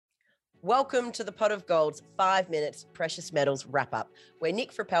Welcome to the Pot of Gold's 5 minutes precious metals wrap up, where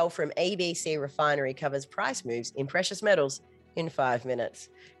Nick Frappell from ABC Refinery covers price moves in precious metals in 5 minutes.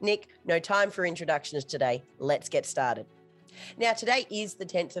 Nick, no time for introductions today. Let's get started. Now, today is the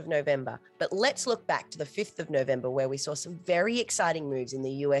 10th of November, but let's look back to the 5th of November where we saw some very exciting moves in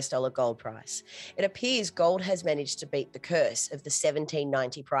the US dollar gold price. It appears gold has managed to beat the curse of the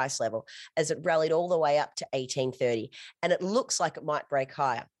 1790 price level as it rallied all the way up to 1830, and it looks like it might break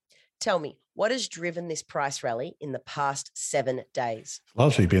higher. Tell me, what has driven this price rally in the past 7 days?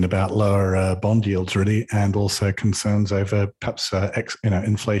 Largely been about lower bond yields, really, and also concerns over perhaps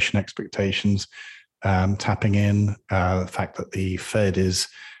inflation expectations tapping in. The fact that the Fed is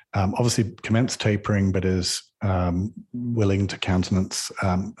obviously commenced tapering, but is willing to countenance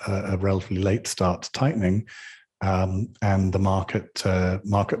a relatively late start to tightening, and the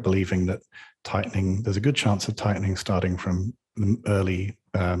market believing that tightening, there's a good chance of tightening starting from early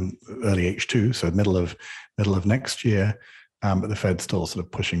H2, so middle of next year, but the Fed's still sort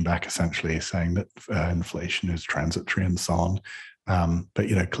of pushing back, essentially saying that inflation is transitory and so on.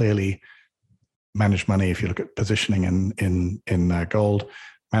 But clearly, managed money, if you look at positioning in gold,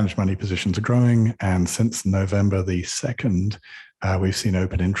 managed money positions are growing, and since November the 2nd, we've seen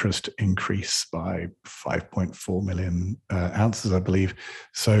open interest increase by 5.4 million ounces, I believe.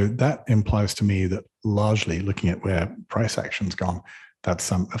 So that implies to me that largely, looking at where price action's gone,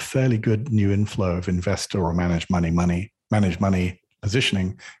 that's a fairly good new inflow of investor or managed money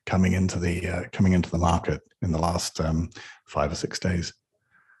positioning coming into the market in the last 5 or 6 days.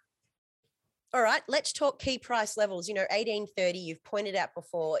 All right, let's talk key price levels. 1830, you've pointed out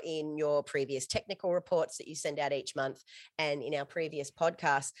before in your previous technical reports that you send out each month and in our previous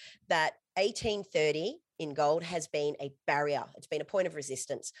podcast that 1830 in gold has been a barrier. It's been a point of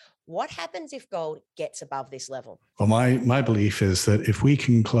resistance. What happens if gold gets above this level? Well, my belief is that if we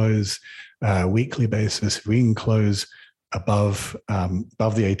can close weekly basis, if we can close above the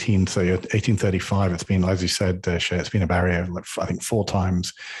 1835, it's been, as you said, Shay, it's been a barrier, I think 4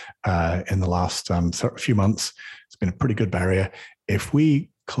 times in the last few months. It's been a pretty good barrier. If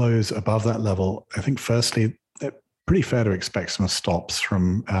we close above that level, I think firstly, it's pretty fair to expect some stops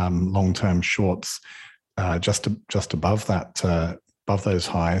from long-term shorts just above that, above those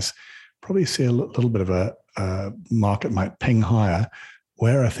highs. Probably see a little bit of a market might ping higher.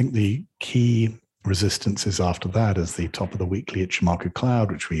 Where I think the key resistance is after that is the top of the weekly Ichimoku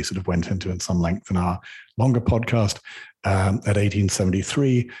cloud, which we sort of went into in some length in our longer podcast at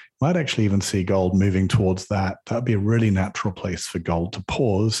 1873. Might actually even see gold moving towards that. That'd be a really natural place for gold to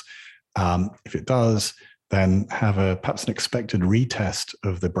pause. If it does, then have perhaps an expected retest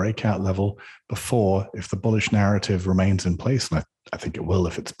of the breakout level before, if the bullish narrative remains in place, and I think it will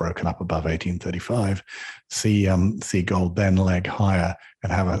if it's broken up above 1835, see gold then leg higher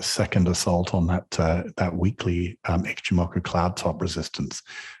and have a second assault on that weekly Ichimoku cloud top resistance,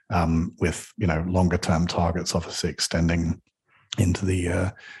 with longer term targets obviously extending into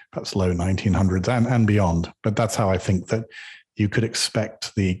the perhaps low 1900s and beyond. But that's how I think that you could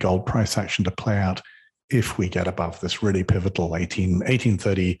expect the gold price action to play out if we get above this really pivotal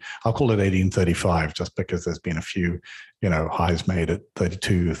 1830, I'll call it 1835, just because there's been a few, highs made at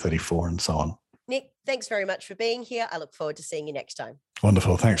 32, 34, and so on. Nick, thanks very much for being here. I look forward to seeing you next time.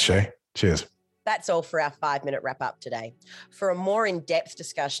 Wonderful. Thanks, Shay. Cheers. That's all for our 5-minute wrap up today. For a more in-depth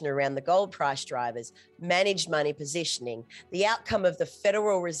discussion around the gold price drivers, managed money positioning, the outcome of the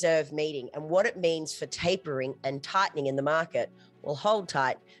Federal Reserve meeting, and what it means for tapering and tightening in the market, well, hold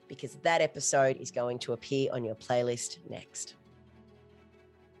tight because that episode is going to appear on your playlist next.